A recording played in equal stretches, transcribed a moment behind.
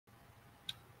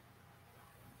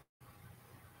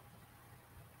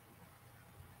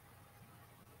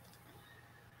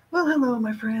Well, hello,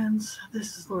 my friends.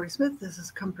 This is Laurie Smith. This is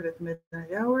Comfort at the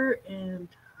Midnight Hour, and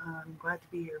I'm glad to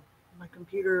be here. My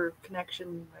computer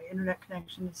connection, my internet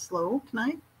connection is slow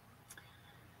tonight,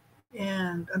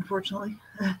 and unfortunately,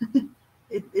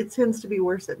 it tends to be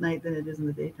worse at night than it is in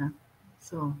the daytime.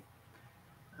 So,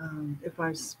 if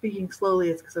I'm speaking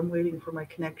slowly, it's because I'm waiting for my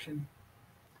connection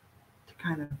to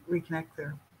kind of reconnect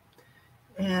there,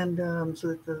 and so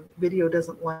that the video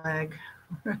doesn't lag.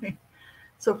 Right?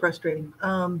 So frustrating.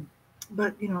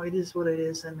 But it is what it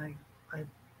is, and I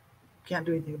can't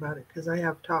do anything about it because I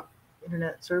have top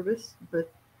internet service, but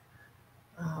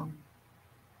um,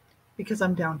 because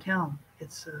I'm downtown,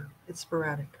 it's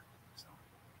sporadic. So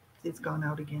it's gone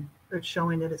out again. It's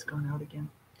showing that it's gone out again.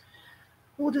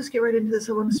 We'll just get right into this.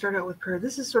 I want to start out with prayer.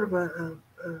 This is sort of a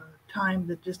time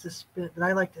that that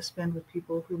I like to spend with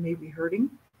people who may be hurting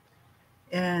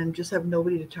and just have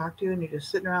nobody to talk to, and you're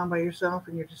just sitting around by yourself,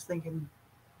 and you're just thinking,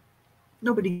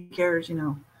 nobody cares. I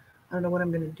don't know what I'm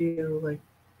going to do. Like,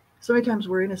 so many times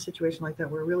we're in a situation like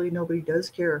that where really nobody does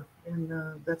care,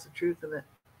 and that's the truth of it.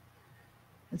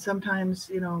 And sometimes,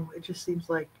 it just seems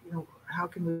like, how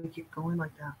can we keep going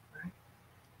like that, right?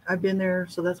 I've been there,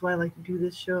 so that's why I like to do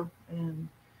this show, and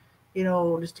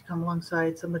just to come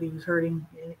alongside somebody who's hurting,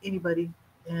 anybody,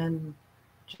 and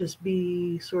just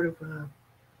be sort of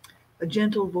a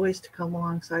gentle voice to come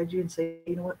alongside you and say,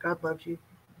 you know what, God loves you,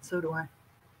 and so do I.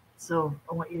 So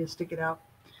I want you to stick it out,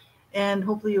 and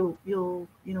hopefully you'll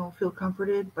feel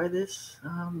comforted by this.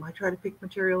 I try to pick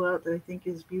material out that I think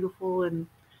is beautiful and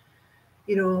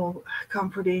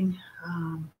comforting,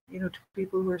 to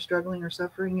people who are struggling or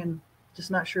suffering and just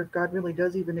not sure if God really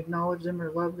does even acknowledge them or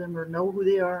love them or know who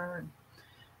they are and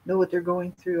know what they're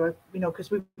going through. Because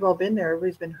we've all been there.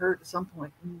 Everybody's been hurt at some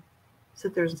point. And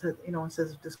sit there and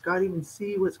says, does God even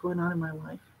see what's going on in my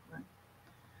life? Right?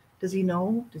 Does He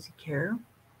know? Does He care?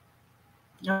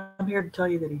 I'm here to tell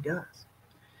you that He does.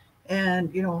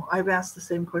 And I've asked the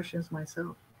same questions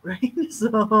myself, right?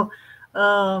 So,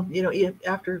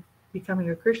 after becoming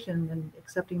a Christian and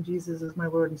accepting Jesus as my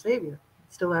Lord and Savior,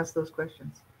 I still ask those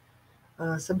questions.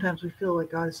 Sometimes we feel like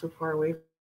God is so far away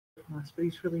from us, but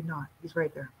He's really not. He's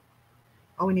right there.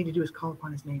 All we need to do is call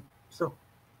upon His name. So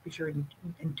be sure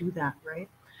and do that, right?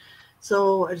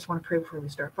 So I just want to pray before we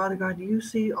start. Father God, you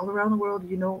see all around the world.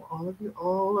 You know all of you,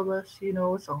 all of us. You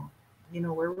know us all. You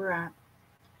know where we're at.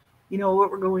 You know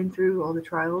what we're going through, all the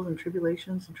trials and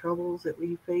tribulations and troubles that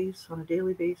we face on a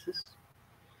daily basis.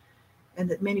 And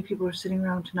that many people are sitting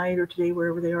around tonight or today,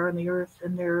 wherever they are on the earth,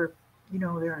 and they're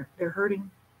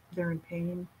hurting, they're in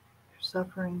pain, they're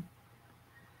suffering.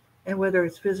 And whether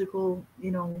it's physical,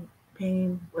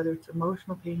 pain, whether it's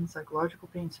emotional pain, psychological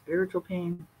pain, spiritual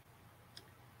pain,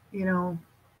 you know,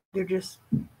 they're just,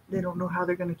 they don't know how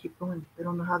they're going to keep going. They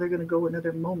don't know how they're going to go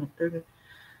another moment.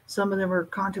 Some of them are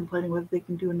contemplating whether they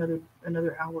can do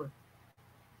another hour.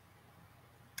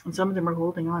 And some of them are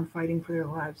holding on, fighting for their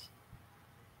lives,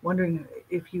 wondering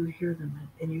if you hear them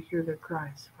and you hear their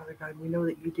cries. Father God, we know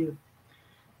that you do.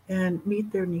 And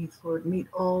meet their needs, Lord. Meet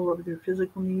all of their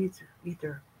physical needs, meet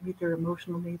their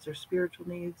emotional needs, their spiritual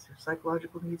needs, their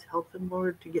psychological needs. Help them,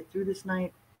 Lord, to get through this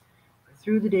night, or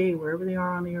through the day, wherever they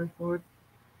are on the earth, Lord.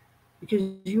 Because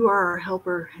you are our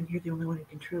helper, and you're the only one who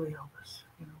can truly help us.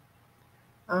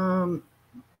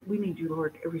 We need you,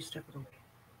 Lord, every step of the way.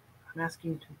 I'm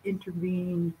asking you to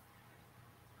intervene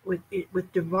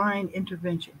with divine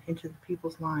intervention into the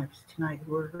people's lives tonight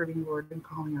who are hurting, Lord, and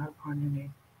calling out upon your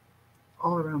name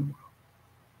all around the world.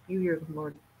 You hear them,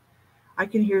 Lord. I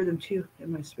can hear them too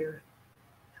in my spirit.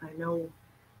 And I know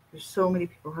there's so many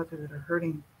people out there that are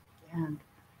hurting, and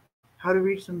how to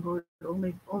reach them, Lord,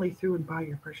 only through and by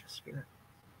your precious Spirit,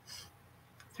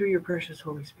 through your precious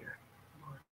Holy Spirit,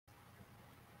 Lord.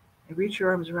 And reach your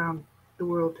arms around the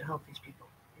world to help these people.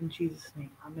 In Jesus'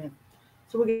 name, amen.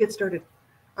 So we'll get started.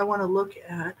 I want to look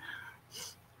at,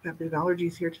 I have a bit of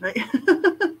allergies here tonight.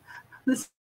 This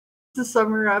is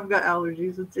summer. I've got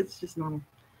allergies. It's just normal.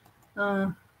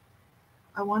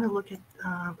 I want to look at,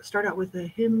 start out with the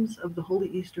hymns of the Holy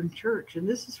Eastern Church. And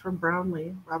this is from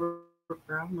Brownlee, Robert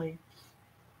Brownlee.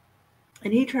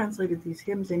 And he translated these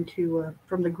hymns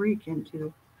from the Greek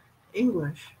into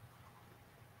English.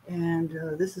 And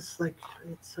this is like,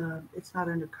 it's not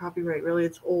under copyright, really.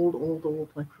 It's old,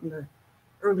 like from the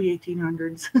early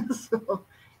 1800s. So,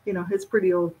 it's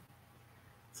pretty old.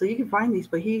 So you can find these,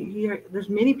 but there's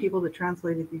many people that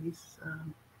translated these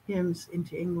hymns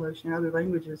into English and other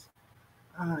languages.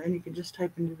 And you can just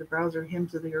type into the browser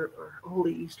hymns of the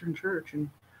Holy Eastern Church,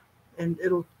 and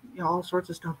it'll, all sorts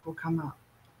of stuff will come up.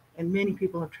 And many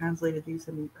people have translated these,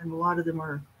 and a lot of them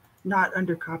are not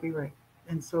under copyright.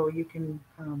 And so you could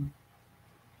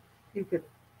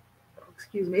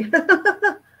excuse me,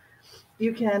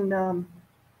 you can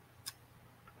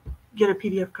get a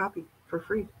PDF copy for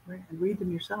free, right, and read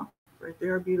them yourself. Right, they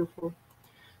are beautiful.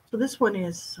 So this one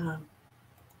is. I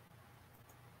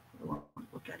want to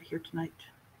look at it here tonight.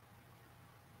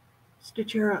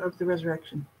 Stitchera of the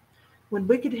Resurrection. When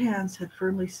wicked hands had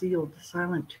firmly sealed the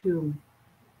silent tomb,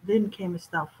 then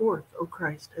camest thou forth, O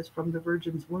Christ, as from the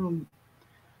Virgin's womb.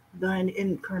 Thine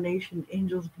incarnation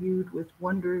angels viewed with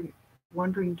wondering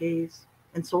gaze,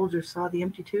 and soldiers saw the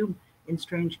empty tomb in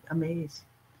strange amaze.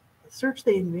 Searched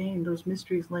they in vain, those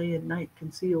mysteries lay in night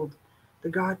concealed. The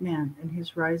God-man and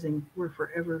his rising were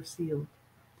forever sealed.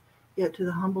 Yet to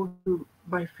the humble who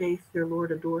by faith their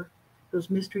Lord adore,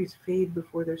 those mysteries fade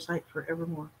before their sight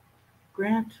forevermore.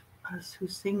 Grant us who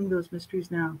sing those mysteries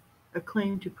now a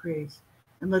claim to praise,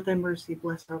 and let thy mercy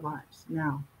bless our lives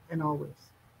now and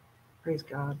always. Praise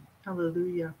God.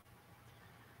 Hallelujah.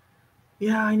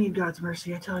 Yeah, I need God's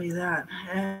mercy, I tell you that.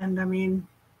 And I mean,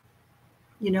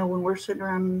 when we're sitting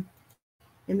around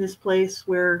in this place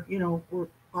where, we're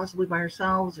possibly by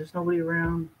ourselves, there's nobody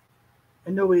around,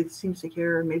 and nobody seems to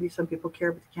care. Maybe some people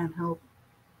care, but they can't help.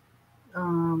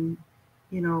 Um,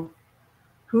 you know,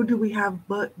 who do we have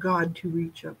but God to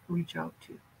reach out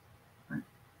to? Right?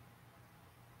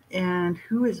 And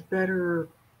who is better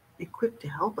equipped to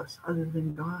help us other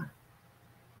than God?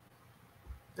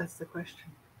 That's the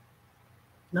question.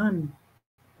 None,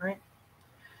 right?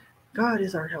 God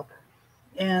is our helper.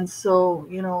 And so,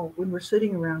 when we're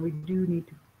sitting around, we do need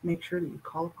to make sure that you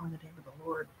call upon the name of the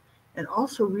Lord and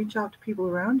also reach out to people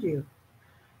around you.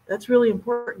 That's really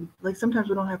important. Like sometimes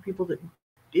we don't have people that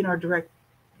in our direct,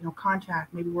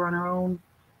 contact. Maybe we're on our own.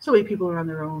 So many people are on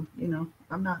their own.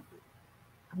 I'm not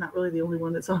really the only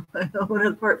one that's on my own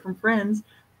apart from friends.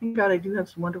 Thank God I do have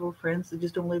some wonderful friends that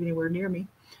just don't live anywhere near me.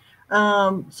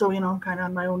 So I'm kind of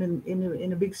on my own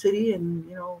in a big city, and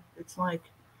it's like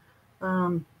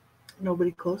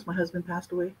nobody close. My husband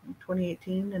passed away in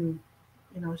 2018, and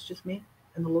it's just me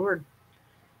and the Lord.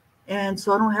 And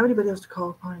so I don't have anybody else to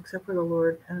call upon except for the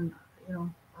Lord. And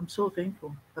I'm so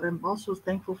thankful. But I'm also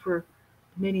thankful for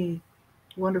many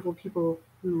wonderful people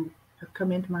who have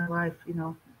come into my life.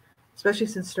 Especially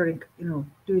since starting,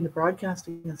 doing the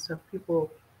broadcasting and stuff.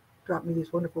 People drop me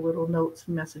these wonderful little notes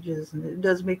and messages, and it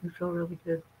does make me feel really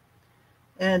good.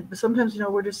 And sometimes,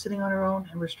 we're just sitting on our own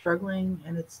and we're struggling,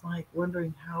 and it's like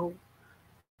wondering how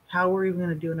we're even going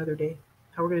to do another day,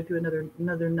 how we're going to do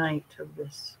another night of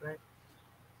this, right?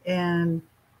 And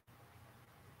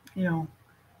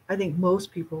I think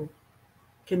most people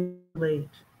can relate.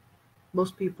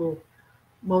 Most people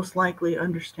most likely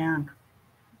understand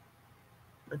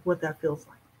like what that feels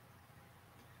like,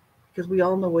 because we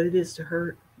all know what it is to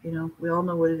hurt. We all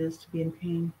know what it is to be in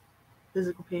pain,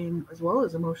 physical pain as well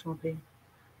as emotional pain,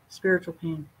 spiritual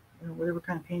pain, whatever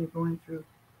kind of pain you're going through.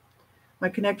 My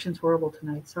connection's horrible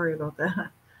tonight. Sorry about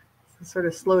that. So sort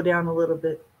of slow down a little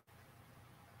bit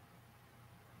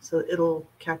so it'll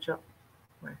catch up,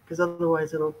 right? Because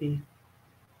otherwise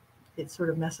it sort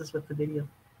of messes with the video.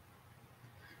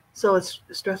 So it's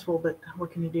stressful, but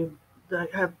what can you do? I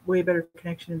have way better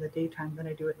connection in the daytime than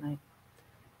I do at night.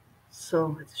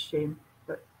 So it's a shame,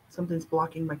 but something's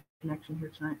blocking my connection here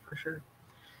tonight for sure.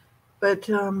 But,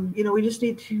 we just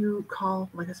need to call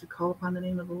upon the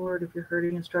name of the Lord if you're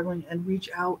hurting and struggling, and reach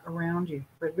out around you,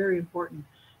 right? Very important.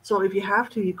 So if you have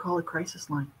to, you call a crisis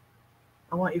line.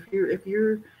 If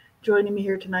you're joining me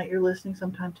here tonight, you're listening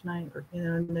sometime tonight, or,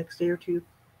 in the next day or two,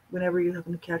 whenever you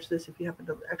happen to catch this, if you happen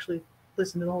to actually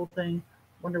listen to the whole thing,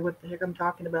 wonder what the heck I'm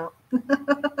talking about.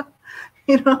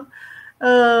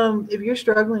 If you're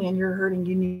struggling and you're hurting,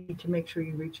 you need to make sure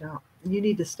you reach out. You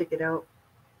need to stick it out.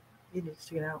 You need to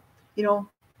stick it out.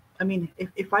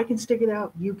 If I can stick it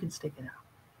out, you can stick it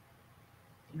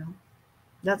out.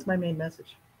 That's my main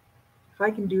message. If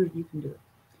I can do it, you can do it.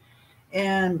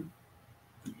 And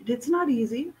it's not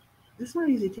easy. It's not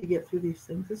easy to get through these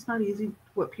things. It's not easy.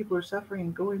 What people are suffering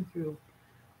and going through,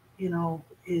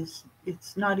 it's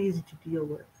not easy to deal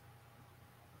with.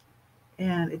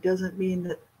 And it doesn't mean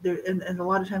that and a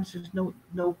lot of times there's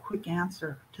no quick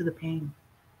answer to the pain.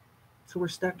 So we're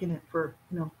stuck in it for,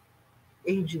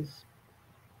 ages.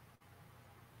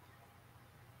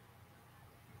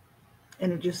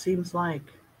 And it just seems like,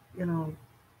 when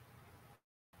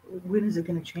is it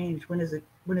going to change? When is it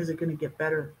going to get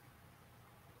better?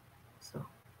 So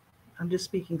I'm just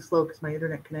speaking slow because my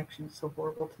internet connection is so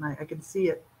horrible tonight. I can see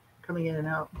it coming in and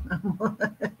out.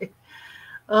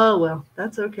 Oh, well,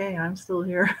 that's okay. I'm still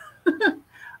here.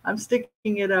 I'm sticking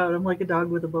it out. I'm like a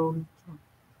dog with a bone.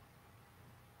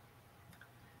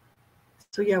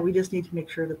 So we just need to make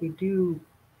sure that we do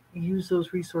use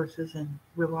those resources and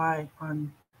rely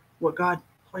on what God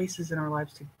places in our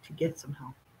lives to get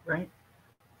somehow, right?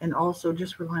 And also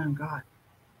just rely on God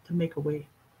to make a way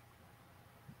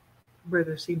where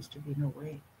there seems to be no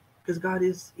way.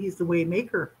 Because He's the way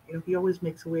maker. He always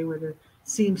makes a way where there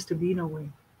seems to be no way.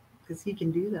 Because He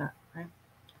can do that, right?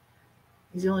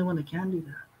 He's the only one that can do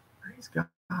that. Praise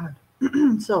God.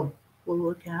 So we'll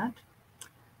look at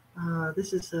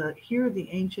this is Hear the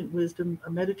Ancient Wisdom, a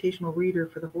meditational reader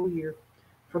for the whole year,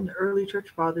 from the early church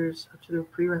fathers up to the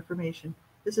pre-Reformation.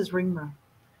 This is Ringma,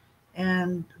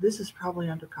 and this is probably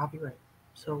under copyright,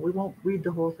 so we won't read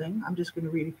the whole thing. I'm just going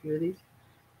to read a few of these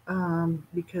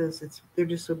because they're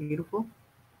just so beautiful.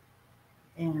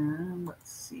 And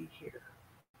let's see here,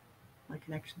 my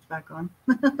connection's back on.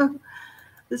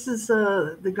 This is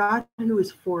the God who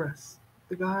is for us.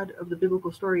 The God of the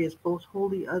biblical story is both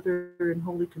wholly other and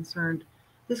wholly concerned.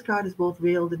 This God is both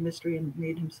veiled in mystery and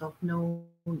made himself known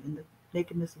in the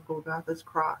nakedness of Golgotha's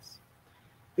cross.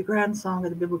 The grand song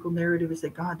of the biblical narrative is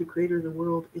that God, the creator of the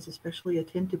world, is especially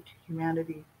attentive to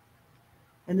humanity.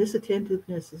 And this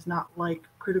attentiveness is not like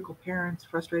critical parents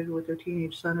frustrated with their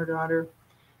teenage son or daughter.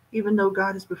 Even though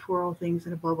God is before all things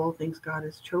and above all things, God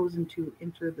has chosen to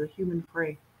enter the human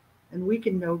fray. And we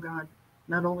can know God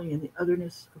not only in the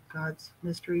otherness of God's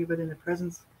mystery, but in the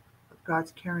presence of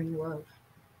God's caring love.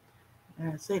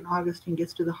 And St. Augustine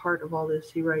gets to the heart of all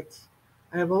this. He writes,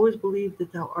 I have always believed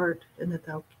that thou art, and that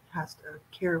thou hast a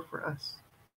care for us.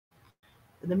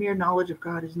 And the mere knowledge of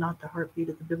God is not the heartbeat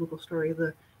of the biblical story.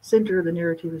 The center of the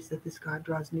narrative is that this God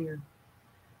draws near.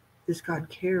 This God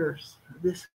cares.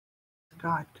 This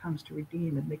God comes to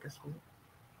redeem and make us whole.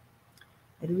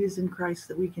 And it is in Christ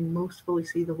that we can most fully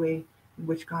see the way in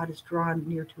which God is drawn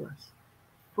near to us,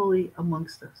 fully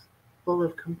amongst us, full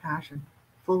of compassion,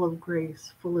 full of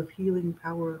grace, full of healing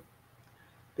power.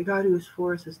 The God who is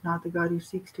for us is not the God who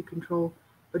seeks to control,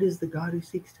 but is the God who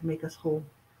seeks to make us whole.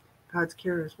 God's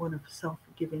care is one of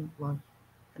self-giving love.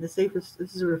 And this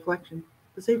is a reflection,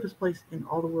 the safest place in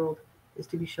all the world is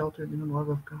to be sheltered in the love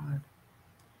of God.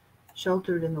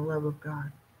 Sheltered in the love of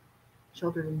God.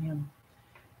 Sheltered in Him.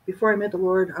 Before I met the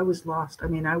Lord, I was lost.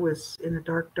 I was in a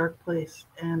dark, dark place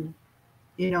and,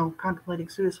 contemplating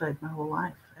suicide my whole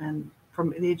life. And from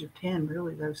the age of 10,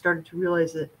 really, I started to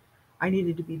realize that I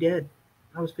needed to be dead.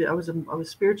 I was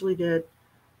spiritually dead,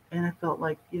 and I felt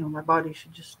like, my body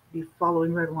should just be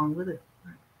following right along with it.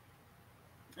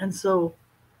 And so,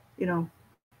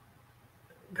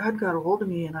 God got a hold of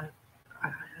me, and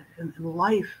and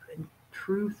life and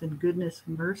truth and goodness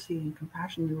and mercy and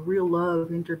compassion and real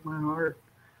love entered my heart.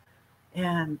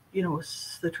 And,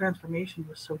 the transformation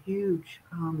was so huge.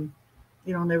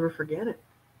 I'll never forget it.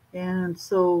 And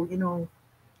so,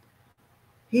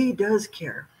 He does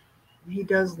care. He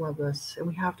does love us, and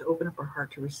we have to open up our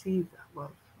heart to receive that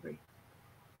love. Right?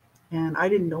 And I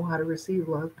didn't know how to receive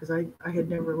love because I had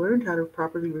never learned how to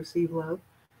properly receive love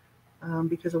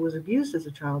because I was abused as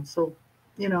a child. So,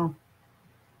 you know,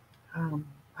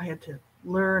 I had to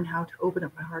learn how to open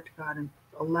up my heart to God and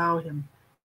allow Him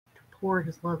to pour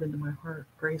His love into my heart.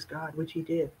 Praise God, which He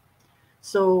did.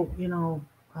 So,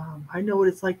 I know what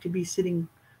it's like to be sitting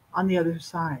on the other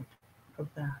side of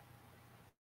that,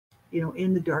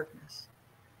 in the darkness.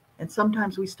 And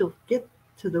sometimes we still get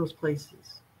to those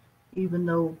places, even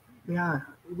though, yeah,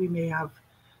 we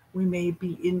may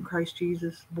be in Christ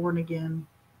Jesus, born again.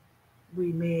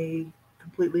 We may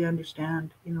completely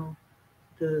understand,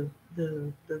 the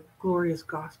glorious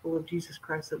gospel of Jesus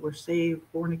Christ, that we're saved,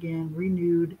 born again,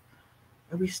 renewed,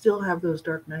 and we still have those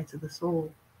dark nights of the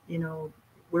soul,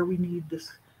 where we need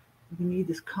this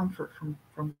comfort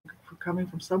from coming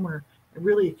from somewhere. And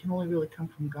really, it can only really come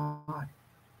from God.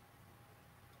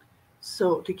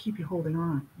 So to keep you holding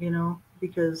on,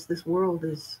 because this world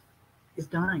is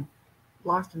dying,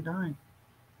 lost and dying.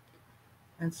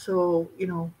 And so,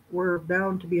 we're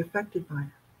bound to be affected by it.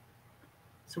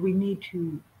 So we need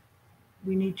to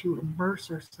immerse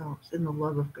ourselves in the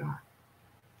love of God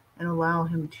and allow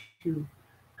Him to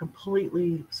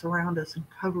completely surround us and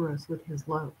cover us with His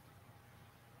love,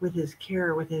 with His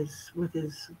care, with His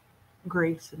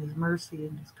grace and His mercy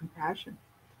and His compassion.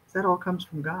 That all comes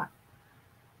from God.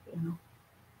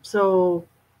 So,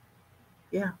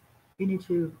 yeah, you need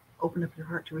to open up your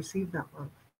heart to receive that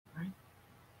love, right?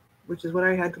 Which is what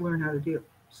I had to learn how to do.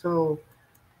 So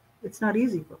it's not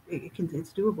easy, but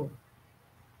it's doable.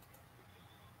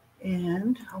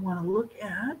 And I want to look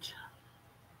at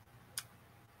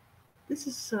this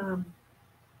is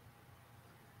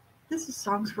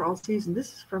Songs for All Season.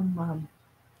 This is from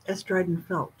S. Dryden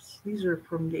Phelps. These are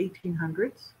from the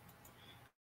 1800s,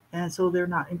 and so they're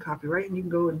not in copyright. And you can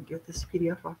go and get this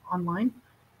PDF online.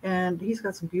 And he's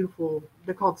got some beautiful.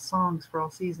 They're called Songs for All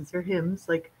Seasons. They're hymns,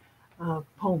 like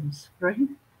poems, right?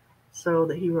 So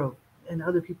that he wrote, and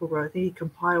other people wrote. I think he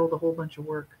compiled a whole bunch of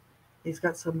work. He's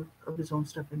got some of his own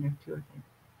stuff in there too, I think.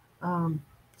 Um,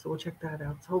 so we'll check that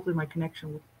out. So hopefully my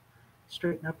connection will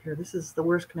straighten up here. This is the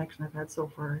worst connection I've had so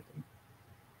far, I think.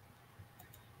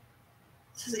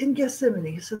 This is in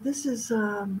Gethsemane. So this is,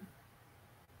 let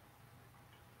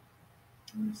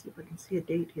me see if I can see a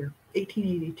date here.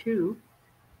 1882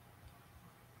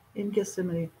 in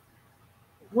Gethsemane.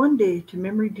 One day, to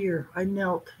memory dear, I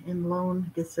knelt in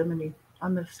lone Gethsemane,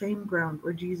 on the same ground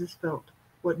where Jesus felt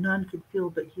what none could feel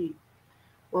but he.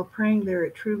 While praying there,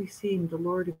 it truly seemed the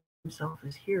Lord himself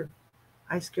is here.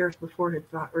 I scarce before had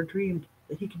thought or dreamed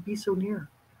that he could be so near.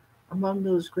 Among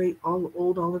those great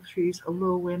old olive trees, a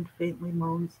low wind faintly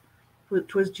moans.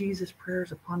 'Twas Jesus'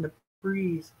 prayers upon the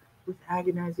breeze with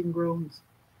agonizing groans.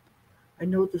 I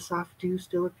note the soft dew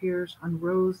still appears on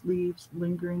rose leaves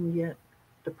lingering yet.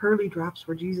 The pearly drops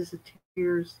were Jesus'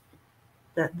 tears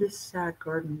that this sad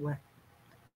garden wet.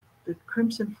 The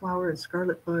crimson flower and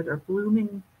scarlet bud are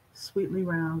blooming sweetly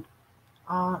round.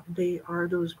 Ah, they are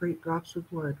those great drops of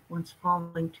blood once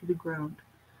falling to the ground.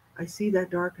 I see that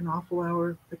dark and awful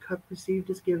hour, the cup received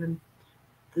is given,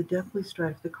 the deathly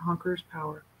strife, the conqueror's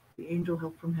power, the angel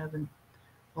help from heaven.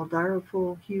 While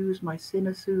direful hues my sin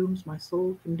assumes, my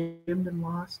soul condemned and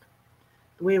lost,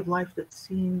 the way of life that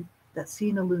scene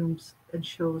illumes and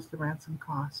shows the ransom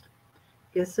cost.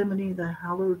 Gethsemane, thy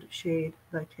hallowed shade,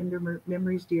 thy tender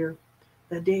memories dear,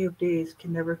 that day of days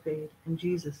can never fade, and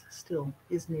Jesus still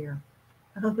is near.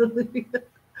 Hallelujah.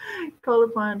 Call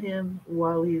upon him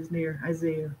while he is near.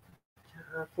 Isaiah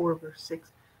 4, verse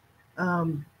 6.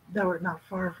 Thou art not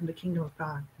far from the kingdom of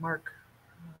God. Mark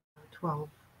 12,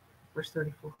 verse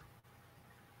 34.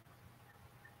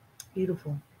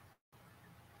 Beautiful.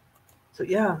 So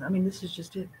yeah, I mean, this is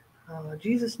just it.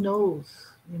 Jesus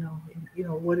knows,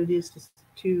 what it is to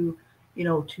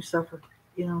suffer.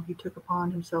 He took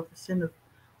upon himself the sin of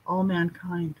all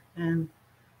mankind, and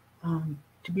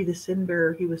to be the sin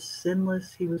bearer, he was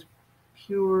sinless, he was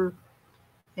pure,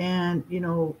 and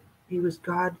he was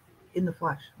God in the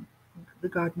flesh, the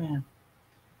God man.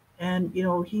 And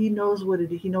he knows what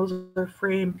it is. He knows our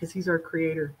frame because he's our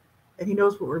creator, and he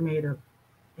knows what we're made of.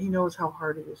 He knows how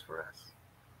hard it is for us.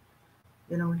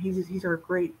 He's our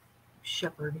great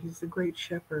shepherd. He's the great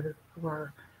shepherd of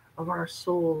our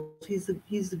souls. He's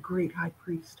the great high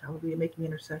priest, hallelujah, making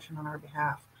intercession on our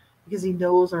behalf, because he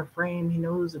knows our frame. He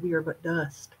knows that we are but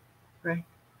dust, right?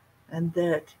 And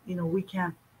that we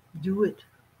can't do it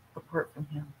apart from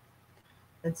him.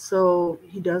 And so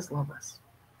he does love us.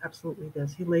 Absolutely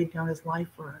does. He laid down his life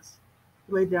for us.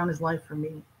 He laid down his life for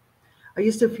me. I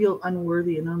used to feel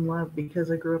unworthy and unloved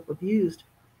because I grew up abused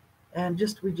and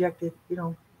just rejected,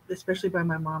 especially by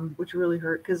my mom, which really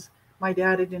hurt because my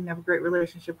dad I didn't have a great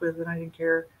relationship with, and I didn't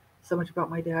care so much about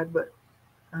my dad. But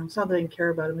it's not that I didn't care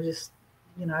about him. It just,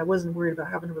 I wasn't worried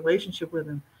about having a relationship with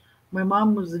him. My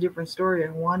mom was a different story.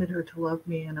 I wanted her to love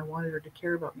me, and I wanted her to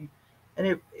care about me. And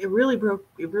it really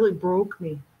broke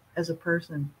me as a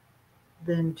person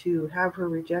than to have her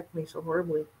reject me so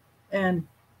horribly. And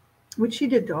which she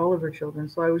did to all of her children.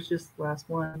 So I was just the last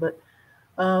one. But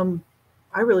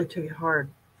I really took it hard.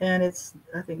 And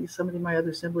I think some of my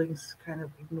other siblings kind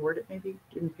of ignored it, maybe,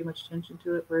 didn't pay much attention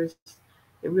to it, whereas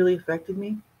it really affected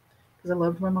me because I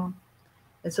loved my mom.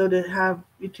 And so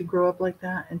to grow up like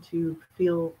that and to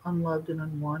feel unloved and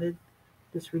unwanted,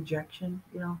 this rejection,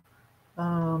 it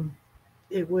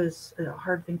was a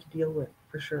hard thing to deal with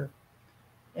for sure.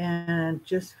 And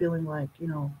just feeling like,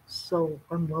 so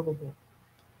unlovable.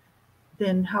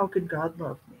 Then how could God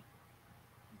love me?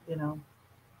 You know,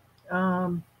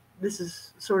 this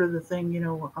is sort of the thing,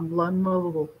 I'm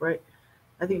unlovable, right?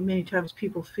 I think many times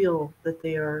people feel that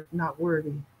they are not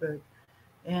worthy,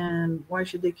 and why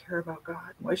should they care about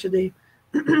God? Why should they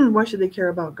why should they care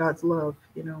about God's love?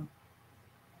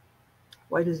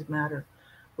 Why does it matter?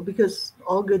 Well, because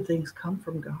all good things come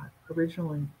from God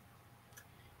originally.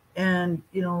 And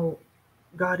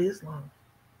God is love.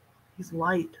 He's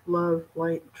light, love,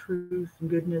 light, truth, and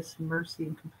goodness, and mercy,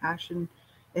 and compassion,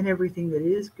 and everything that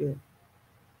is good.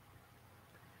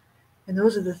 And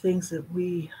those are the things that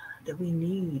we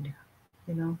need,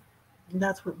 you know. And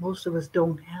that's what most of us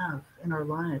don't have in our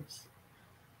lives,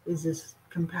 is this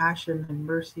compassion and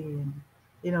mercy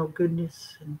and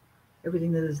goodness and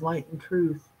everything that is light and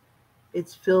truth.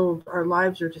 It's filled, our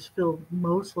lives are just filled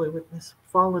mostly with this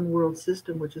fallen world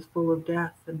system, which is full of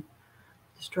death and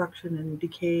destruction and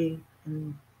decay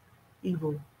and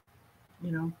evil,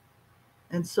 you know.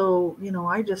 And so,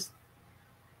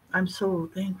 I'm so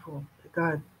thankful that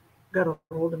God got a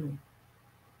hold of me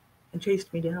and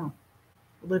chased me down,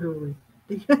 literally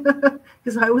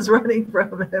because I was running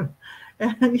from him.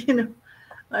 And,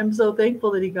 I'm so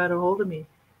thankful that he got a hold of me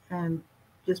and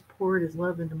just poured his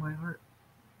love into my heart.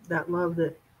 That love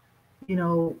that, you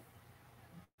know,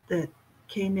 that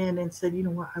came in and said, you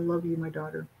know what, I love you, my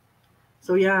daughter.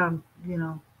 So, yeah,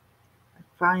 I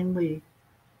finally,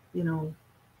 you know,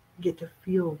 get to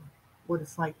feel what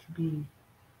it's like to be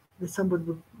that someone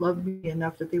would love me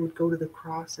enough that they would go to the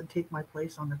cross and take my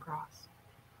place on the cross.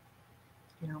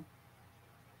 You know,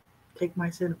 take my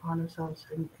sin upon themselves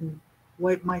and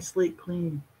wipe my slate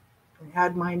clean and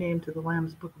add my name to the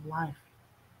Lamb's book of life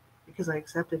because I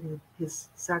accepted his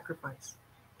sacrifice.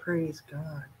 Praise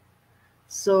God.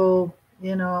 So,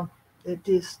 it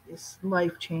just is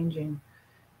life changing.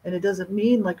 And it doesn't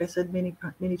mean, like I said,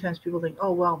 many times people think,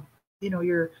 oh, well,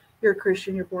 you're a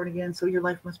Christian, you're born again, so your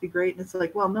life must be great. And it's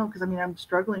like, well, no, because I mean, I'm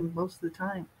struggling most of the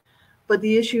time. But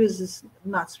the issue is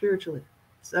not spiritually.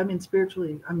 I mean,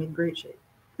 spiritually, I'm in great shape.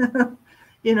 I'm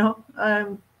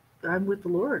with the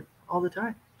Lord all the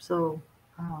time. So,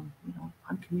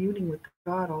 I'm communing with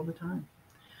God all the time.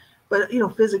 But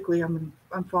physically, I'm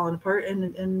falling apart,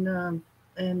 and in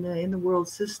the world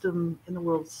system, in the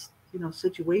world's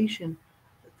situation,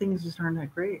 things just aren't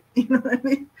that great. You know what I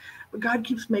mean? But God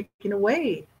keeps making a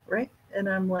way, right? And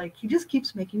I'm like, He just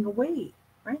keeps making a way,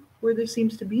 right? Where there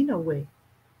seems to be no way.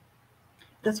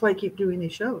 That's why I keep doing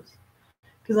these shows,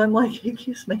 because I'm like, He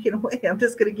keeps making a way. I'm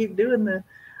just gonna keep doing it,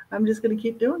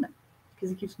 because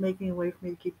He keeps making a way for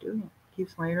me to keep doing it.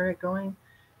 Keeps my internet going.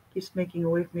 Keeps making a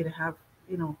way for me to have,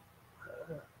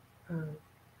 uh,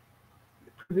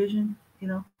 provision.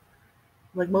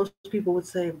 Like most people would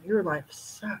say, your life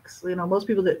sucks. Most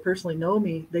people that personally know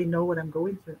me, they know what I'm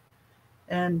going through,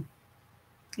 and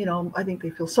I think they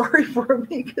feel sorry for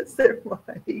me because they're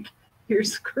like, you're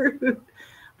screwed.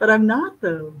 But I'm not,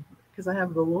 though, because I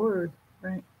have the Lord,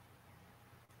 right?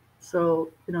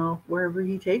 So, wherever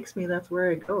He takes me, that's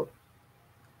where I go.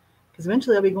 Because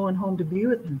eventually I'll be going home to be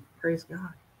with Him. Praise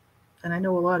God. And I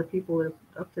know a lot of people are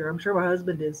up there. I'm sure my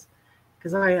husband is,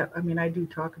 because I do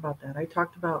talk about that. I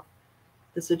talked about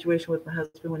the situation with my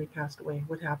husband when he passed away,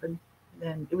 what happened.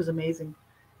 And it was amazing.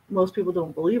 Most people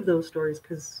don't believe those stories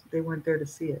because they weren't there to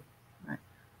see it. Right?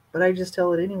 But I just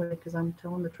tell it anyway because I'm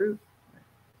telling the truth. Right?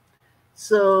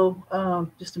 So,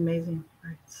 just amazing.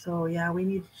 Right? So, yeah, we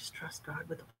need to just trust God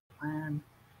with the plan.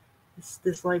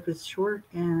 This life is short.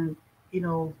 And, you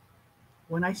know,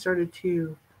 when I started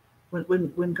to,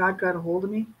 when God got a hold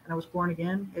of me and I was born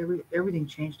again, everything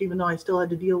changed, even though I still had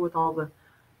to deal with all the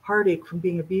heartache from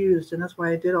being abused. And that's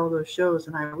why I did all those shows.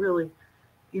 And I really,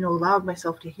 allowed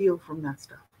myself to heal from that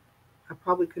stuff. I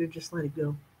probably could have just let it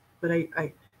go. But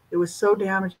it was so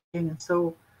damaging, and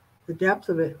so the depth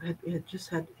of it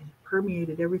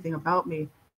permeated everything about me.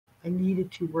 I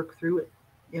needed to work through it,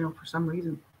 for some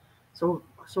reason. So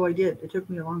I did. It took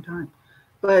me a long time.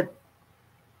 But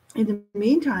in the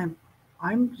meantime,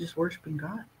 I'm just worshiping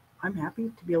God. I'm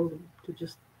happy to be able to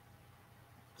just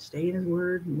stay in His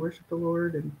Word and worship the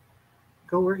Lord and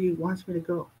go where He wants me to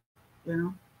go, you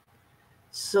know?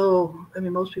 So, I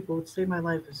mean, most people would say my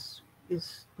life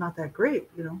is not that great,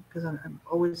 because I'm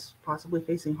always possibly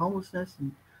facing homelessness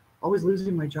and always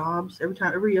losing my jobs.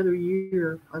 Every other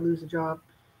year, I lose a job.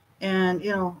 And,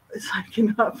 it's like I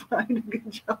cannot find a good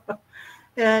job.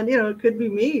 And, it could be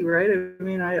me, right? I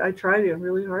mean, I try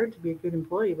really hard to be a good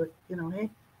employee, but, hey,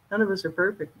 none of us are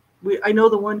perfect. I know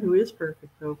the one who is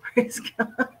perfect, though, praise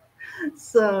God.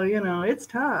 So, it's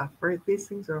tough, right? These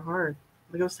things are hard.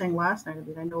 Like I was saying last night, I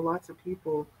mean, I know lots of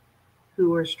people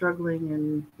who are struggling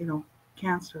and,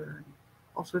 cancer and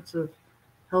all sorts of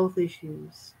health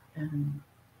issues and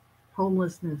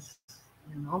homelessness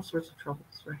and all sorts of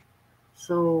troubles, right?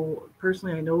 So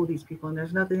personally, I know these people, and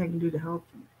there's nothing I can do to help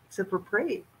them except for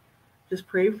pray. Just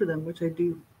pray for them, which I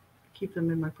do. Keep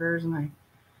them in my prayers, and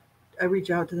I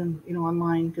reach out to them,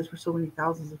 online because we're so many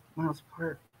thousands of miles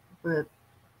apart. But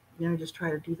just try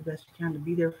to do the best you can to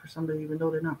be there for somebody, even though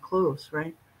they're not close,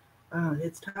 right?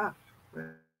 It's tough,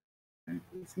 right?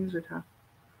 These things are tough.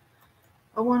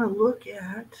 I want to look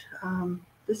at.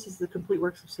 This is the complete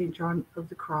works of Saint John of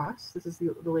the Cross. This is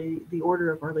the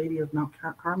order of Our Lady of Mount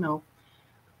Carmel.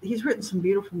 He's written some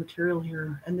beautiful material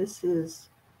here, and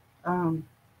um,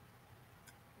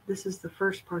 this is the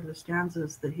first part of the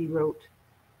stanzas that he wrote,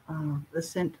 the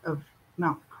Ascent of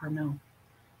Mount Carmel,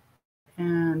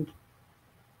 and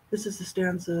this is the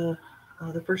stanza,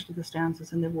 the first of the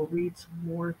stanzas, and then we'll read some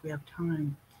more if we have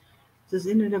time. It says,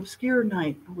 in an obscure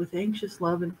night, with anxious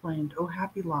love inflamed, O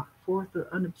happy lot, forth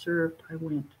unobserved I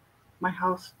went, my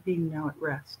house being now at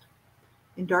rest.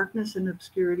 In darkness and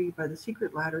obscurity, by the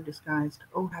secret ladder disguised,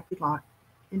 O happy lot,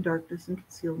 in darkness and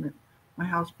concealment, my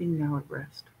house being now at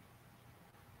rest.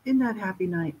 In that happy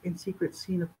night, in secret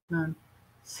seen of none,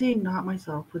 seeing not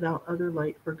myself without other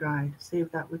light for guide,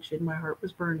 save that which in my heart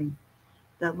was burning,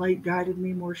 that light guided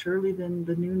me more surely than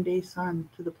the noonday sun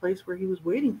to the place where he was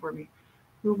waiting for me,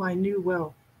 whom I knew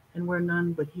well, and where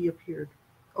none but he appeared.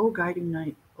 O guiding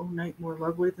night, O night more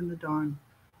lovely than the dawn,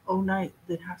 O night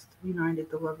that hast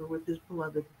united the lover with his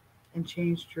beloved, and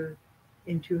changed her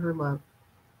into her love.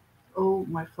 O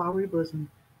my flowery bosom,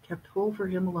 kept whole for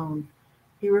him alone.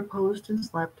 He reposed and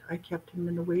slept, I kept him,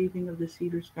 and the waving of the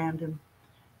cedars fanned him.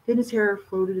 Then his hair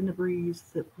floated in the breeze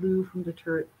that blew from the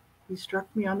turret. He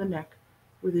struck me on the neck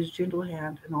with his gentle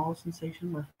hand, and all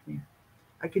sensation left me.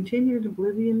 I continued in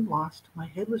oblivion lost. My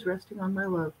head was resting on my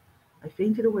love. I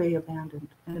fainted away, abandoned,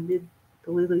 and amid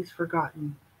the lilies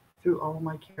forgotten, threw all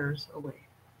my cares away.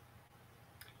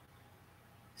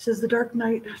 It says the dark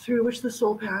night through which the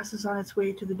soul passes on its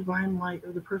way to the divine light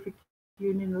of the perfect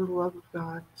union of the love of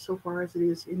God, so far as it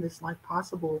is in this life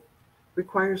possible,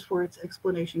 requires for its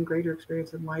explanation greater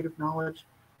experience and light of knowledge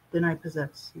than I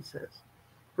possess, he says.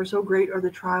 For so great are the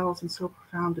trials and so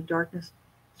profound the darkness,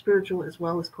 spiritual as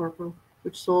well as corporal,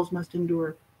 which souls must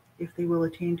endure if they will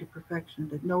attain to perfection,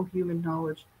 that no human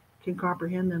knowledge can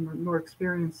comprehend them nor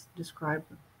experience describe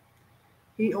them.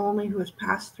 He only who has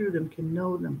passed through them can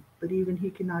know them, but even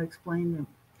he cannot explain them.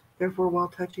 Therefore, while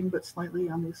touching but slightly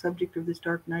on the subject of this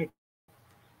dark night,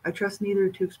 I trust neither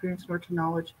to experience nor to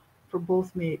knowledge, for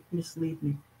both may mislead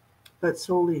me, but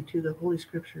solely to the Holy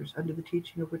Scriptures, under the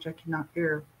teaching of which I cannot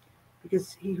err,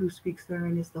 because he who speaks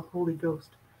therein is the Holy Ghost.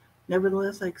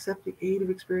 Nevertheless, I accept the aid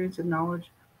of experience and knowledge,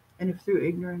 and if through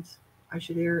ignorance I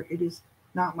should err, it is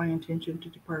not my intention to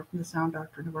depart from the sound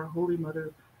doctrine of our Holy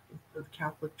Mother of the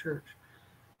Catholic Church.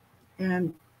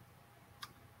 And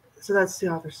so that's the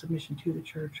author's submission to the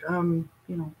church. I'm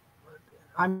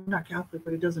not Catholic,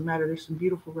 but it doesn't matter. There's some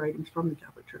beautiful writings from the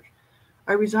Catholic Church.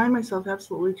 I resign myself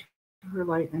absolutely to her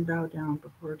light and bow down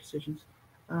before her decisions.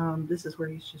 This is where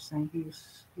he's just saying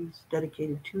he's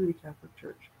dedicated to the Catholic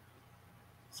Church.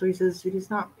 So he says, it is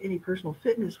not any personal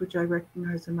fitness which I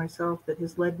recognize in myself that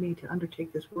has led me to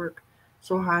undertake this work,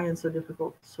 so high and so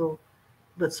difficult,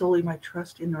 but solely my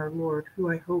trust in our Lord, who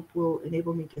I hope will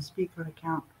enable me to speak on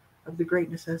account of the great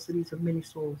necessities of many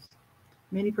souls.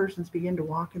 Many persons begin to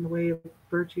walk in the way of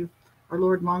virtue, our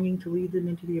Lord longing to lead them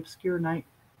into the obscure night,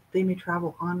 that they may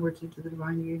travel onwards into the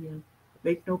divine union, but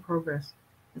make no progress,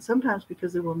 and sometimes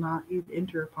because they will not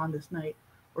enter upon this night,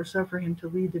 or suffer him to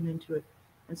lead them into it,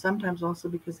 and sometimes also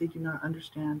because they do not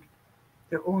understand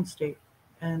their own state,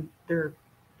 and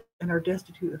are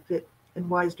destitute of fit and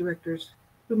wise directors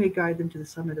who may guide them to the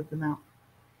summit of the mount.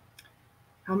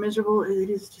 How miserable it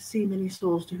is to see many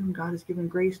souls to whom God has given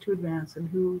grace to advance, and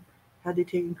who, had they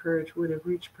taken courage, would have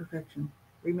reached perfection,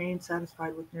 remain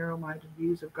satisfied with narrow-minded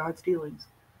views of God's dealings,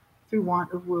 through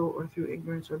want of will or through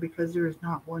ignorance, or because there is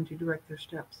not one to direct their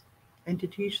steps, and to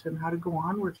teach them how to go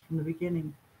onwards from the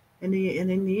beginning. And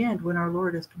in the end, when our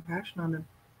Lord has compassion on them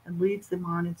and leads them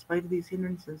on in spite of these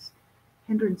hindrances,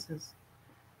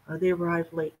 they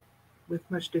arrive late, with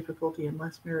much difficulty and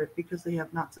less merit, because they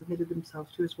have not submitted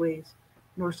themselves to his ways,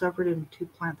 nor suffered him to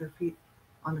plant their feet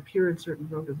on the pure and certain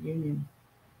road of union.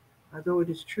 Though it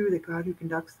is true that God who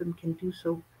conducts them can do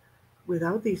so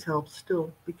without these helps,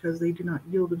 still, because they do not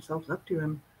yield themselves up to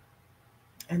him,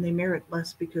 and they merit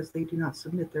less because they do not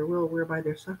submit their will, whereby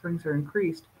their sufferings are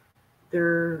increased,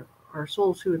 there are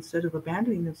souls who, instead of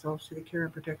abandoning themselves to the care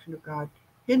and protection of God,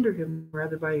 hinder him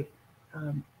rather by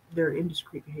their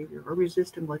indiscreet behavior, or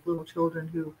resist him like little children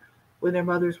who, when their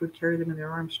mothers would carry them in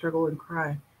their arms, struggle and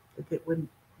cry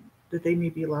that they may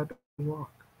be allowed to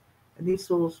walk. And these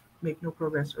souls make no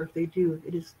progress, or if they do,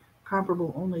 it is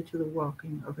comparable only to the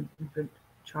walking of an infant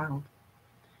child.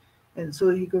 And so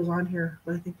he goes on here,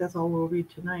 but I think that's all we'll read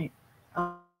tonight,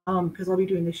 because I'll be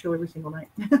doing this show every single night.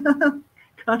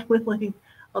 God willing,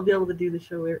 I'll be able to do the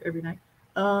show every night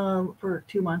for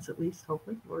 2 months at least,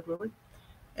 hopefully, Lord willing.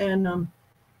 And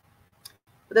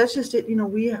but that's just it.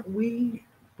 We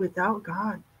without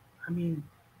God, I mean,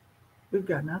 we've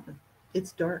got nothing.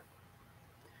 It's dark.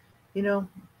 You know,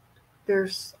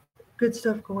 there's good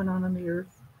stuff going on the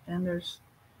earth, and there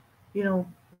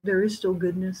is still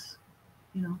goodness.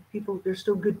 People, there's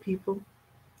still good people.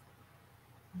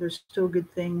 There's still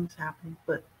good things happening,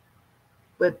 but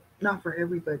not for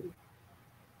everybody.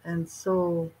 And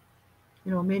so,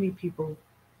 many people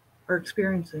are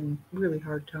experiencing really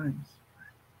hard times.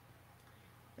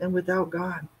 And without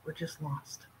God, we're just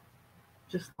lost.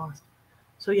 Just lost.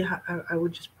 So yeah, I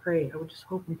would just pray. I would just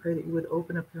hope and pray that you would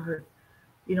open up your heart.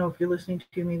 If you're listening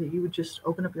to me, that you would just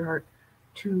open up your heart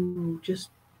to just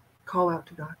call out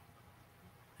to God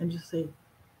and just say,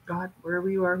 God, wherever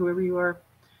you are, whoever you are,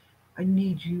 I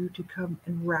need you to come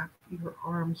and wrap your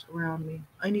arms around me.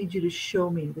 I need you to show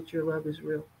me that your love is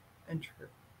real and true.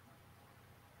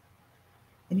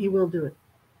 And He will do it.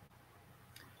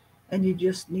 And you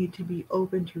just need to be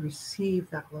open to receive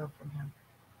that love from Him,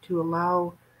 to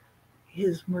allow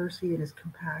His mercy and His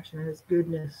compassion and His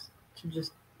goodness to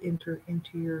just enter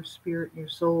into your spirit and your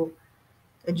soul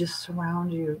and just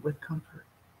surround you with comfort,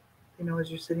 as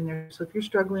you're sitting there. So if you're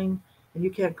struggling and you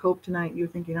can't cope tonight, you're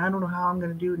thinking, I don't know how I'm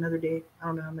going to do another day. I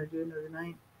don't know how I'm going to do another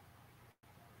night.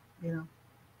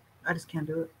 I just can't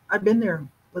do it. I've been there.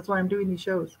 That's why I'm doing these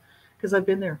shows, because I've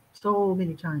been there so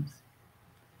many times.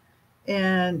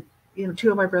 And,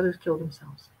 two of my brothers killed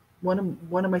themselves. One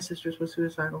of my sisters was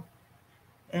suicidal,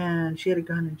 and she had a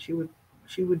gun, and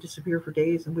she would disappear for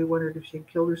days, and we wondered if she had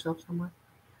killed herself somewhere.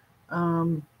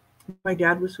 My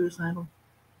dad was suicidal,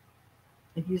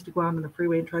 and he used to go out on the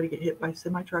freeway and try to get hit by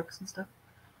semi-trucks and stuff.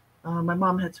 My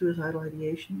mom had suicidal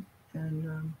ideation,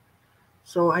 and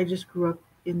so I just grew up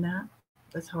in that.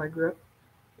 That's how I grew up,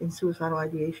 in suicidal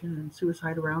ideation and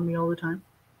suicide around me all the time.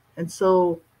 And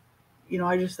so,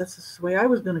 that's just the way I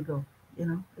was going to go.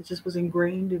 It just was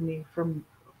ingrained in me from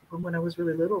when I was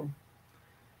really little.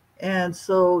 And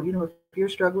so, if you're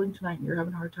struggling tonight and you're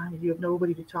having a hard time and you have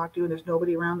nobody to talk to and there's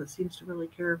nobody around that seems to really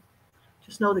care,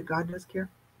 just know that God does care.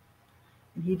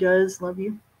 And He does love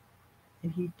you.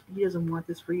 And He doesn't want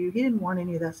this for you. He didn't want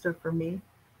any of that stuff for me.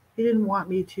 He didn't want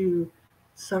me to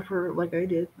suffer like I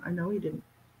did. I know He didn't.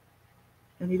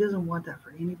 And He doesn't want that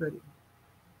for anybody.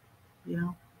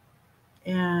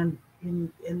 And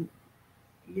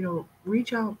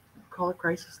reach out, call a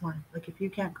crisis line. Like if you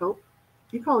can't cope,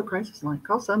 you call a crisis line.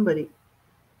 Call somebody.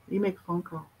 You make a phone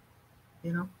call,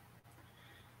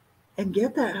 and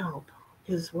get that help.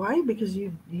 Because why? Because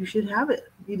you should have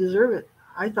it. You deserve it.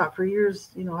 I thought for years,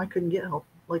 I couldn't get help.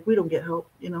 Like we don't get help.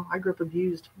 I grew up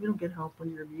abused. You don't get help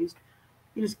when you're abused.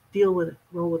 You just deal with it,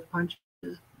 roll with the punches,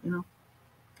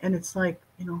 And it's like,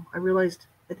 I realized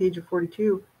at the age of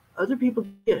 42, other people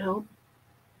get help.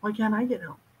 Why can't I get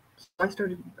help? So I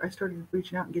started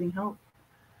reaching out and getting help.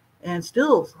 And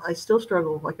I still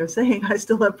struggle. Like I'm saying, I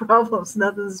still have problems.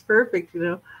 Nothing's perfect,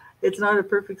 It's not a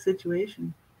perfect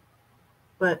situation.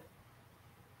 But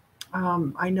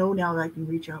I know now that I can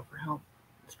reach out for help.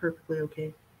 It's perfectly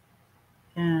okay.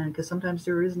 And because sometimes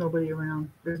there is nobody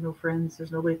around. There's no friends.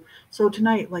 There's nobody. So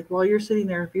tonight, like while you're sitting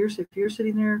there, if you're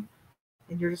sitting there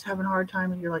and you're just having a hard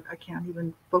time and you're like, I can't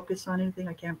even focus on anything.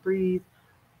 I can't breathe.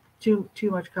 Too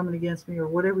much coming against me, or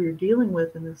whatever you're dealing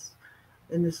with in this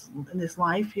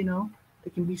life,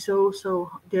 that can be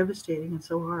so devastating and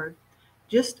so hard.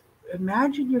 Just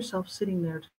imagine yourself sitting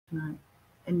there tonight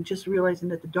and just realizing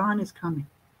that the dawn is coming.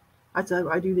 I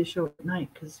do this show at night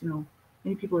because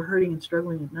many people are hurting and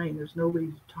struggling at night, and there's nobody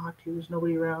to talk to. There's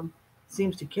nobody around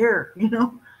seems to care,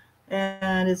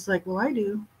 And it's like, well, I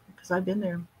do, because I've been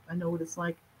there. I know what it's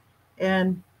like,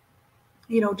 and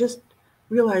just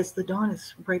realize the dawn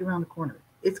is right around the corner.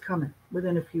 It's coming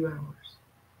within a few hours.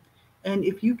 And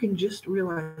if you can just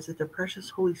realize that the precious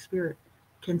Holy Spirit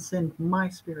can send my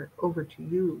spirit over to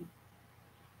you,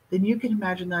 then you can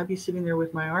imagine that I'd be sitting there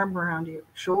with my arm around your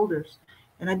shoulders,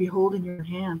 and I'd be holding your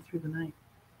hand through the night.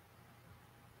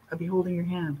 I'd be holding your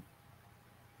hand.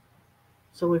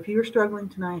 So if you're struggling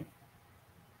tonight,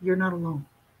 you're not alone.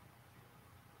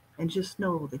 And just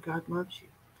know that God loves you.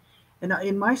 And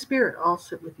in my spirit, I'll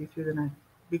sit with you through the night,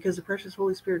 because the precious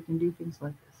Holy Spirit can do things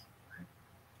like this. Right?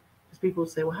 Because people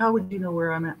say, well, how would you know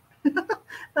where I'm at?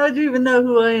 How would you even know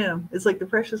who I am? It's like the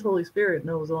precious Holy Spirit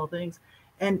knows all things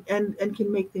and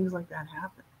can make things like that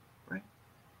happen. Right?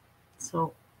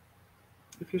 So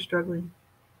if you're struggling,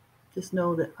 just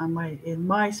know that in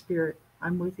my spirit,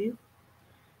 I'm with you.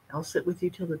 I'll sit with you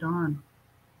till the dawn,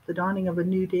 the dawning of a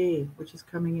new day, which is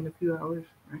coming in a few hours.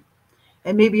 Right?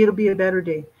 And maybe it'll be a better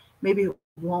day. Maybe it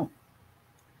won't.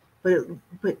 But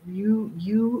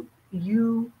you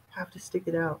have to stick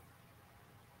it out.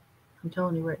 I'm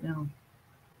telling you right now.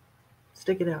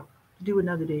 Stick it out. Do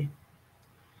another day.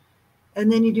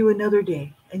 And then you do another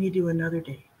day, and you do another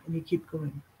day, and you keep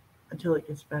going until it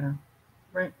gets better.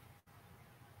 Right?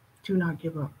 Do not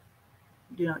give up.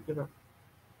 Do not give up.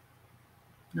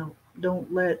 No,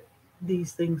 don't let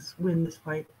these things win this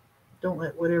fight. Don't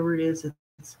let whatever it is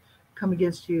that's come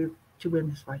against you to win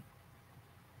this fight.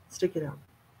 Stick it out,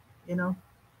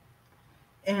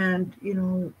 And,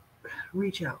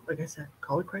 reach out. Like I said,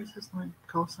 call a crisis line,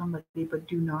 call somebody, but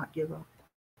do not give up,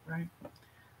 right?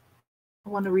 I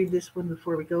want to read this one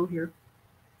before we go here.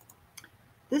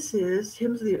 This is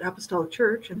Hymns of the Apostolic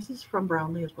Church, and this is from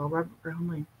Brownlee as well, Robert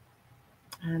Brownlee.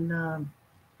 And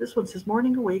This one says,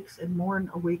 morning awakes and morn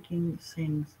awaking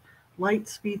sings. Light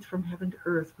speeds from heaven to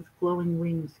earth with glowing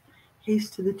wings.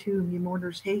 Haste to the tomb, ye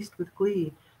mourners, haste with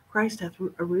glee. Christ hath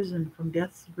arisen from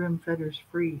death's grim fetters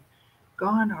free.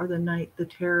 Gone are the night, the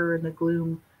terror, and the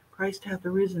gloom. Christ hath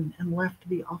arisen and left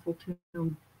the awful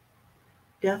tomb.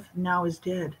 Death now is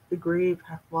dead, the grave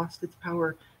hath lost its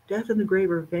power. Death and the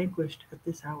grave are vanquished at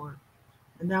this hour.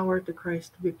 And thou art the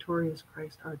Christ, victorious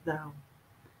Christ art thou.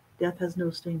 Death has no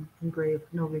sting, and grave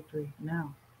no victory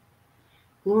now.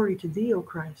 Glory to thee, O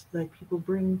Christ, thy people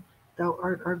bring. Thou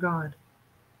art our God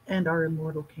and our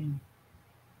immortal King.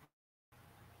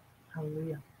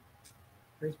 Hallelujah.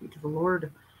 Praise be to the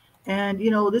Lord. And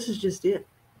this is just it.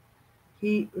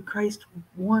 Christ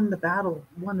won the battle,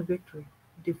 won the victory,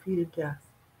 defeated death.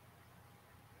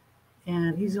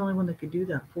 And he's the only one that could do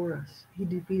that for us. He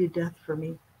defeated death for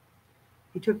me.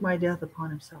 He took my death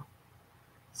upon himself.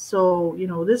 So,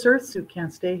 this earth suit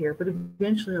can't stay here, but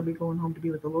eventually I'll be going home to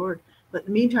be with the Lord. But in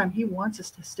the meantime, he wants us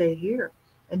to stay here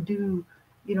and do,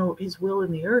 his will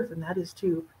in the earth, and that is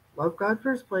to love God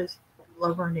first place,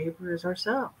 love our neighbor as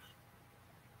ourselves.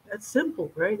 That's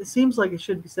simple, right? It seems like it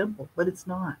should be simple, but it's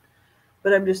not.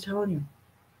 But I'm just telling you,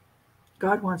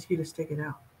 God wants you to stick it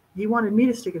out. He wanted me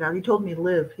to stick it out. He told me to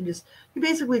live. He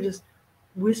basically just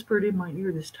whispered in my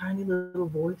ear this tiny little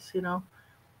voice,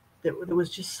 that was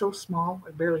just so small.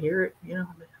 I barely hear it, I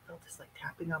felt this like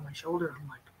tapping on my shoulder. I'm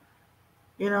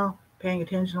like, paying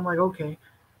attention. I'm like, okay.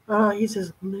 He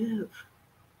says, live.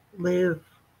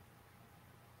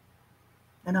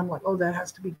 And I'm like, oh, that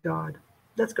has to be God.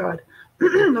 That's God.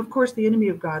 Of course, the enemy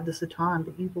of God, the Satan,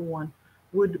 the evil one,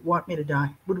 would want me to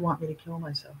die, would want me to kill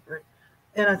myself, right?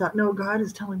 And I thought, no, God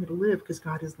is telling me to live because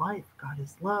God is life, God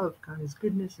is love, God is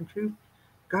goodness and truth.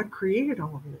 God created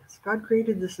all of this. God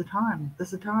created the Satan. The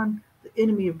Satan, the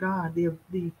enemy of God, the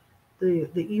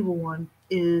evil one,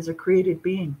 is a created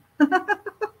being.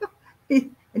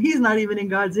 And he's not even in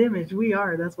God's image. We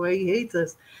are. That's why he hates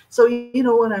us. So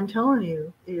what I'm telling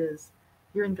you is,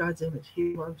 you're in God's image.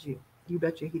 He loves you. You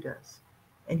betcha he does.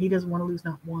 And he doesn't want to lose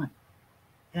not one.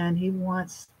 And he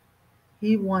wants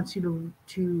you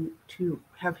to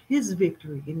have his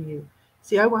victory in you.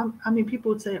 See, I mean,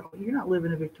 people would say, oh, you're not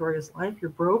living a victorious life.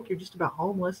 You're broke. You're just about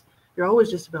homeless. You're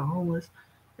always just about homeless.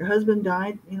 Your husband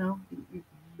died. You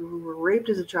were raped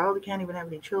as a child. You can't even have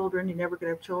any children. You never could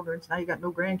have children. So now you got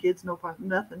no grandkids, no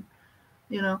nothing.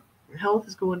 Your health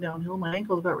is going downhill. My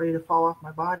ankle's about ready to fall off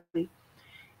my body.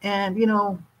 And,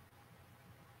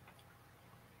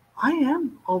 I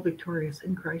am all victorious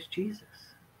in Christ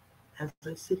Jesus. As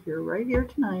I sit here right here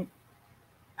tonight,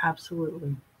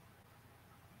 absolutely.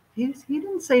 He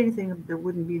didn't say anything that there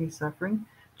wouldn't be any suffering.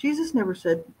 Jesus never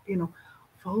said,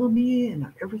 follow me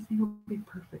and everything will be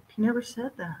perfect. He never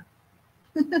said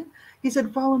that. He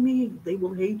said, follow me. They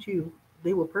will hate you.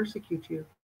 They will persecute you.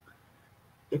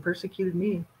 They persecuted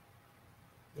me.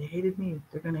 They hated me.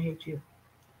 They're going to hate you.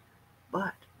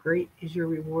 But great is your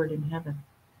reward in heaven,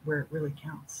 where it really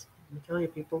counts. Let me tell you,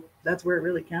 people, that's where it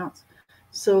really counts.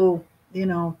 So,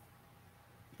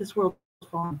 this world is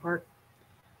falling apart,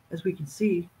 as we can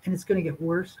see, and it's going to get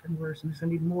worse and worse, and there's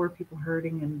going to be more people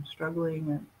hurting and struggling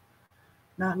and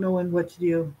not knowing what to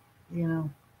do,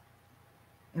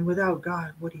 And without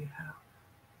God, what do you have?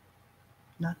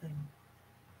 Nothing.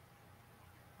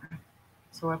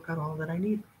 So I've got all that I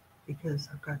need because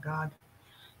I've got God.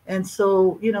 And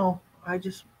so, I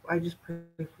just pray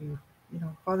for you.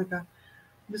 Father God,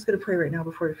 I'm just going to pray right now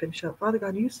before I finish up. Father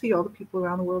God, you see all the people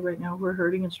around the world right now who are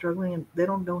hurting and struggling, and they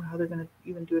don't know how they're going to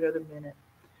even do another minute.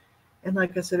 And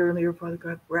like I said earlier, Father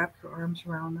God, wrap your arms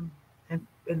around them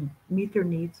and meet their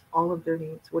needs, all of their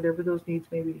needs, whatever those needs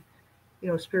may be,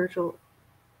 spiritual,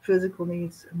 physical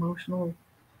needs, emotional,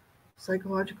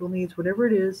 psychological needs, whatever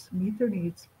it is, meet their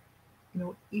needs,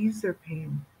 ease their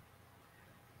pain.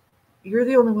 You're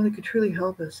the only one that could truly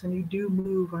help us, and you do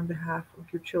move on behalf of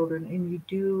your children, and you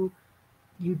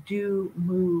do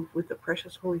move with the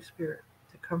precious Holy Spirit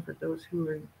to comfort those who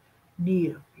are in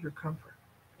need of your comfort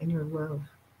and your love.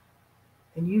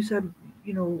 And you said,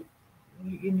 in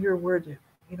your word that,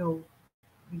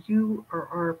 you're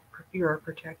our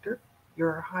protector,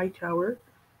 you're our high tower,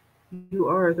 you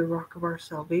are the rock of our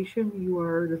salvation, you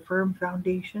are the firm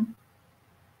foundation,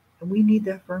 and we need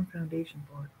that firm foundation,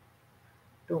 Lord.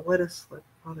 Don't let us slip,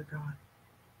 Father God.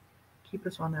 Keep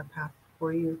us on that path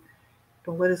before you.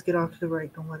 Don't let us get off to the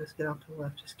right. Don't let us get off to the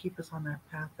left. Just keep us on that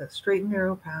path, that straight and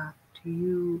narrow path to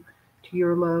you, to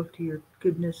your love, to your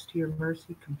goodness, to your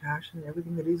mercy, compassion,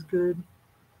 everything that is good.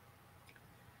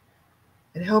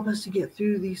 And help us to get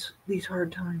through these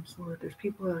hard times, Lord. There's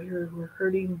people out here who are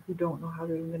hurting, who don't know how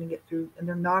they're even going to get through, and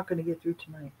they're not going to get through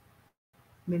tonight.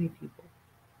 Many people.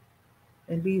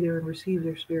 and be there and receive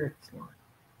their spirits, Lord.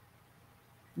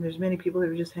 And there's many people that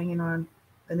are just hanging on,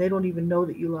 and they don't even know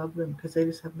that you love them because they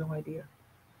just have no idea.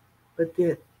 But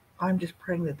that I'm just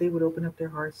praying that they would open up their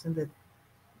hearts, and that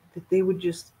they would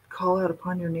just call out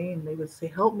upon your name. They would say,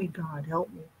 help me, God,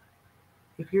 help me.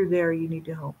 If you're there, you need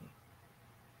to help me.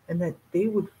 And that they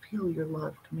would feel your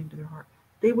love come into their heart.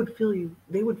 They would feel you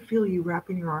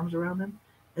wrapping your arms around them,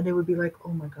 and they would be like,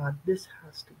 oh my God, this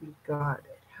has to be God.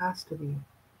 It has to be.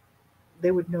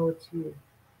 They would know it's you.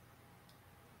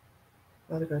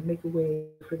 Father God, make a way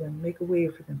for them. Make a way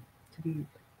for them to be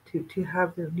to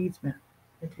have their needs met,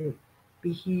 and to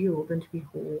be healed, and to be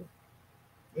whole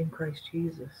in Christ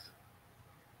Jesus,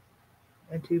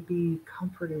 and to be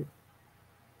comforted,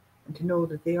 and to know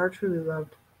that they are truly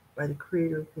loved by the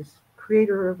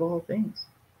creator of all things,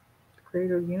 the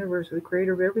creator of the universe, the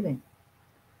creator of everything.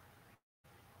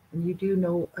 And you do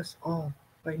know us all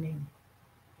by name.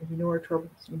 And you know our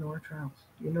troubles, you know our trials,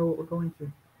 you know what we're going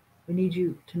through. We need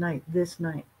you tonight, this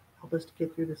night. Help us to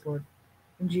get through this, Lord.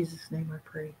 In Jesus' name I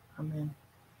pray. Amen.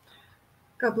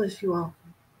 God bless you all.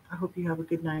 I hope you have a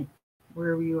good night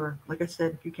wherever you are. Like I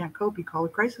said, if you can't cope, you call a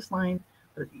crisis line.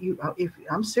 But if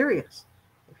I'm serious,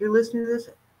 if you're listening to this,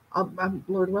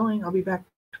 Lord willing, I'll be back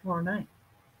tomorrow night,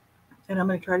 and I'm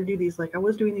going to try to do these. Like I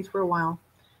was doing these for a while,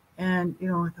 and I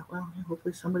thought, well,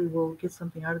 hopefully somebody will get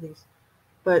something out of these.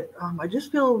 But I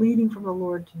just feel a leading from the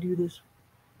Lord to do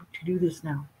this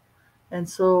now, and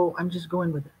so I'm just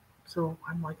going with it. So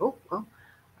I'm like, oh well,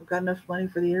 I've got enough money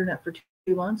for the internet for 2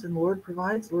 months, and the Lord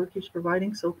provides. The Lord keeps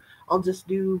providing, so I'll just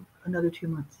do another 2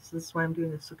 months. So this is why I'm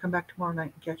doing this. So come back tomorrow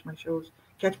night and catch my shows,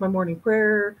 catch my morning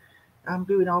prayer. I'm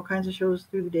doing all kinds of shows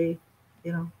through the day.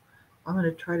 You know, I'm going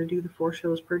to try to do the 4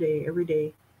 shows per day, every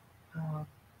day. Uh,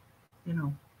 you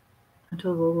know,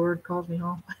 until the Lord calls me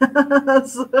home.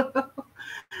 So,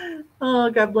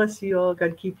 oh, God bless you all.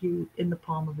 God keep you in the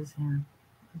palm of His hand.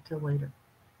 Until later.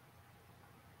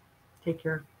 Take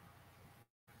care.